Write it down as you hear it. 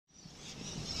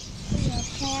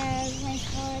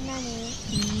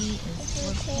P is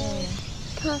for four.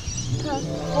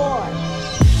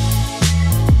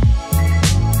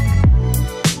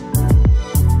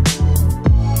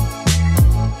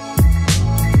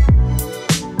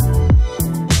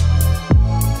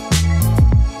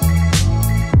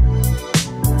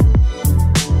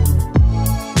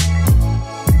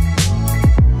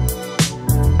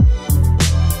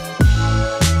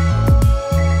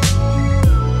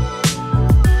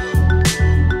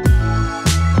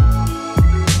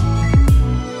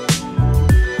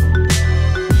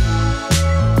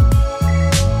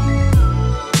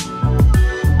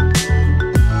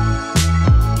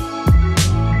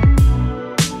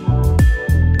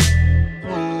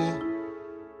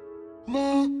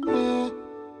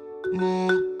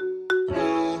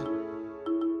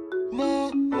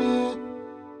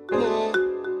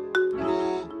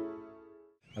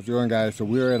 How's it going, guys? So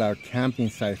we're at our camping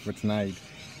site for tonight,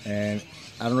 and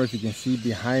I don't know if you can see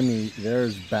behind me,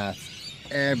 there's bats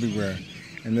everywhere,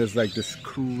 and there's like this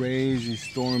crazy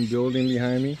storm building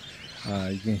behind me.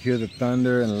 You can hear the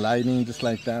thunder and lightning just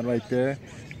like that right there.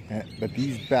 But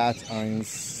these bats are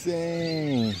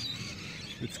insane.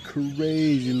 It's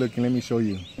crazy looking. Let me show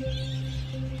you.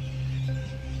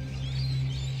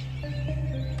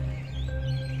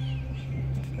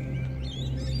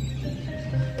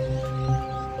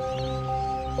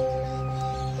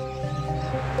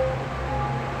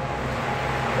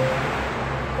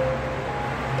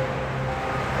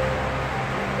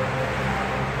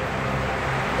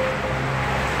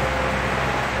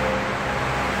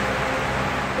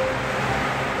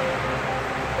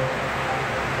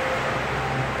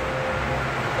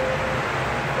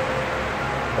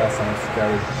 That sounds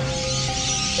scary.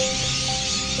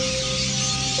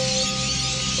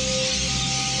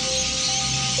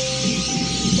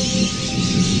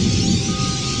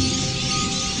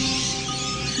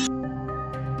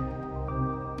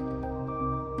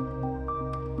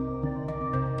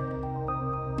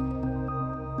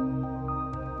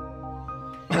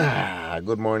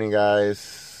 Good morning, guys.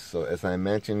 So as I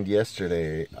mentioned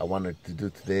yesterday, I wanted to do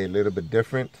today a little bit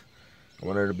different. I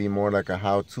wanted it to be more like a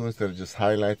how-to instead of just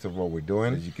highlights of what we're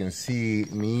doing. As you can see,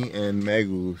 me and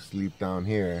Megu sleep down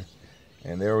here,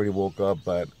 and they already woke up,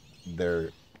 but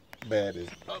their bed is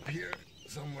up here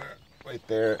somewhere right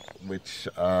there, which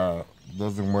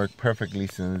doesn't work perfectly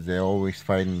since they're always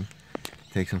fighting.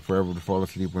 It takes them forever to fall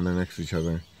asleep when they're next to each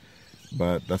other,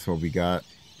 but that's what we got.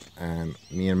 And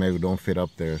me and Megu don't fit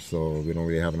up there, so we don't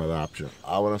really have another option.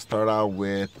 I want to start out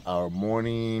with our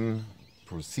morning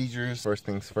procedures. First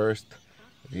things first,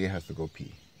 Via has to go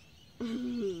pee.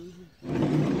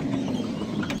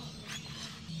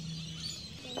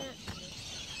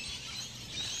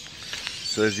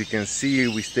 So as you can see,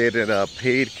 we stayed at a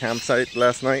paid campsite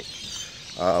last night.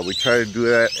 We try to do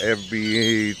that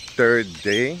every third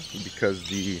day because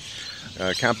the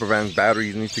camper van's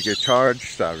batteries need to get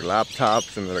charged, our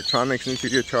laptops and electronics need to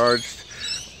get charged.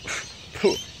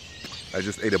 I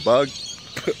just ate a bug.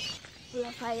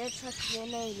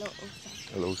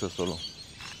 Lo usa solo.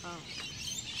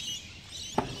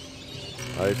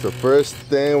 Alright, so first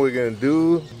thing we're gonna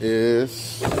do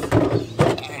is I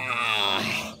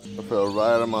fell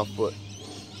right on my foot.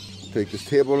 Take this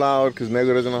table out because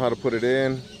Megu doesn't know how to put it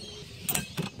in.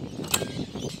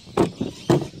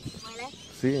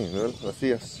 Sí, ¿no?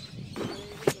 Así es.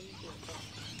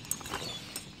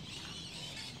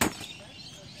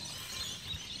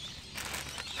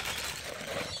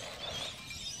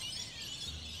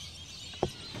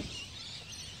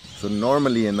 So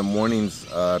normally in the mornings,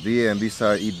 Ria and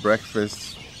Lisa eat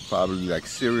breakfast, probably like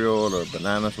cereal or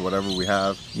bananas or whatever we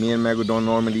have. Me and Megu don't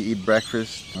normally eat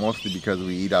breakfast, mostly because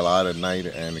we eat a lot at night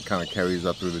and it kind of carries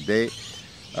up through the day.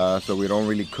 So we don't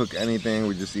really cook anything,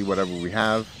 we just eat whatever we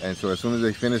have. And so as soon as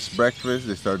they finish breakfast,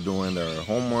 they start doing their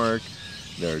homework,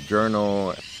 their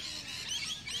journal.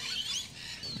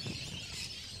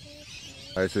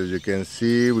 Alright, so as you can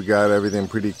see, we got everything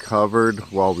pretty covered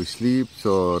while we sleep,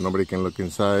 so nobody can look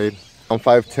inside. I'm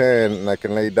 5'10", and I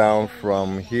can lay down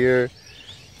from here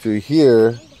to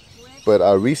here, but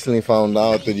I recently found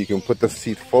out that you can put the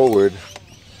seat forward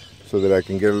so that I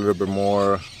can get a little bit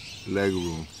more leg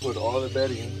room. Put all the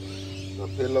bedding, the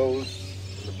pillows,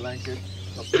 and the blankets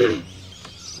up here.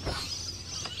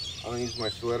 I'm gonna use my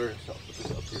sweater, so I'll put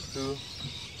this up here too.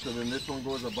 So then this one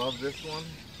goes above this one,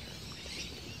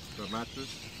 the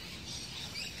mattress,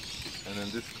 and then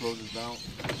this closes down.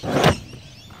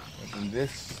 And then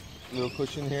this little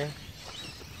cushion here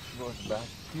goes back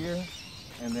here,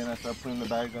 and then I start putting the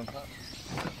bags on top.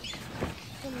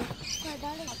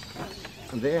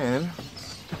 And then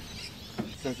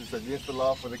since it's against the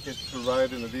law for the kids to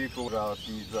ride in the vehicle without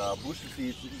these booster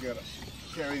seats, you gotta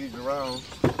carry these around.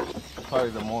 Probably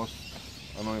the most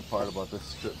annoying part about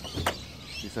this trip,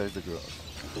 besides the girls.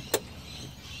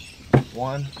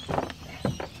 One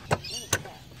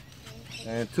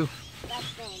and two,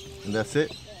 and that's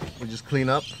it. We just clean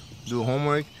up, do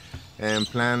homework, and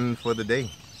plan for the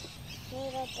day.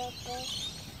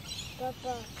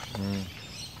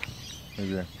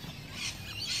 Okay.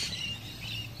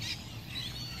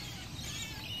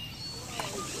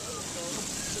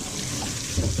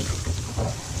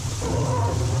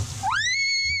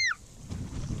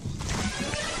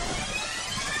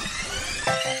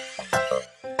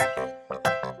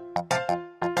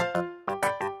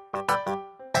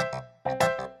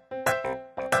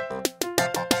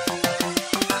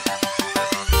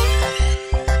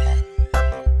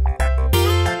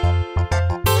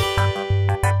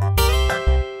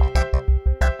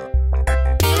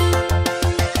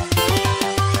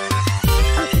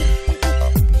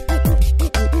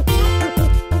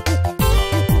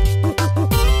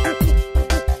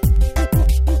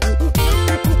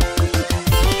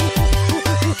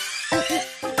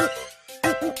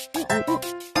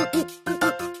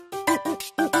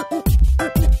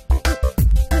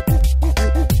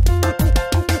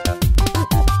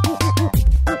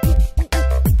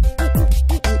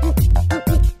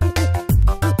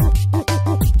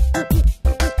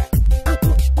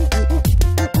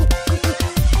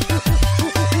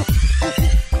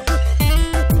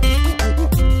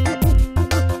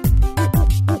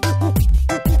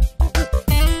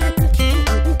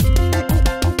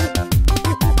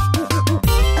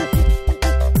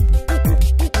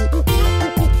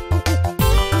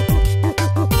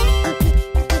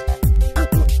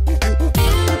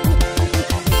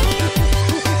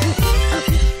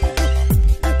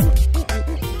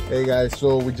 Hey guys,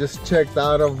 so we just checked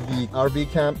out of the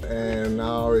RV camp and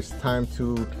now it's time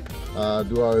to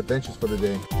do our adventures for the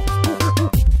day.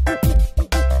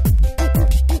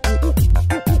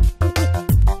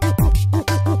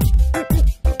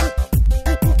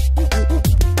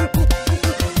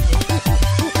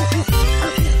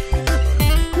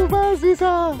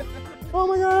 Risa! Oh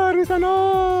my god, Risa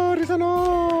no! Risa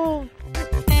no!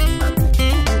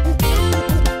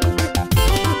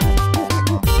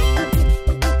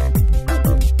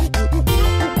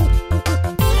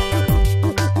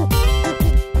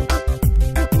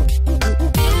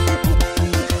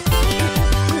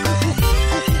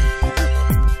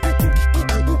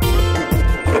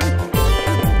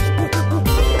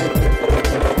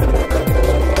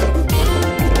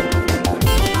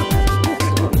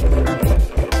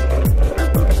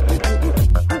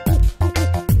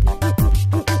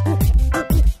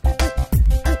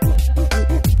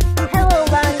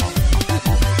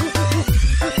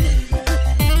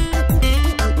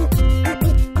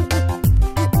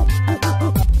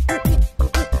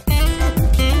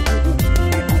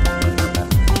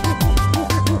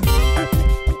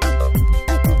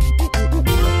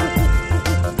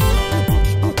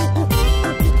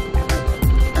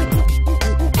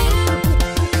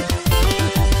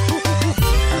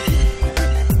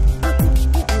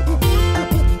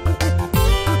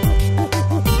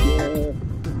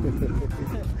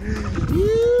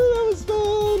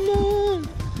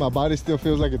 My body still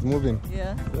feels like it's moving.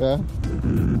 Yeah. Yeah.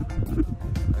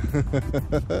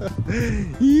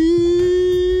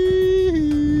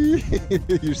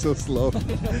 You're so slow. I don't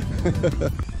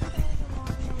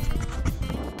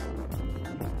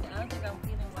think I'm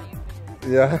feeling what you're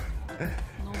feeling. Yeah.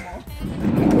 No more.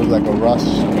 It was like a rush.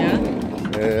 Yeah?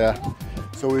 Yeah.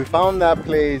 So we found that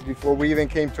place before we even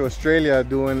came to Australia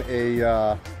doing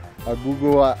a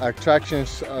Google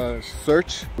attractions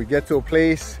search. We get to a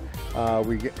place,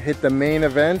 we hit the main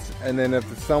events, and then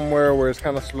if it's somewhere where it's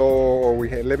kind of slow or we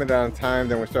hit limited on time,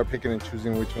 then we start picking and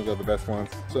choosing which ones are the best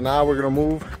ones. So now we're gonna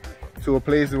move to a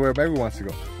place where Megu wants to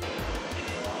go.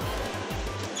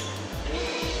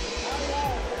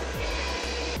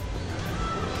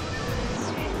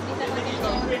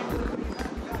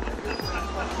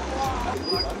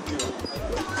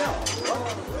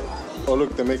 Oh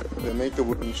look, they make the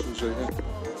wooden shoes right here.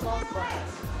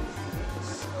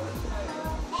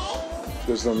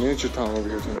 There's a miniature town over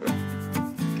here too.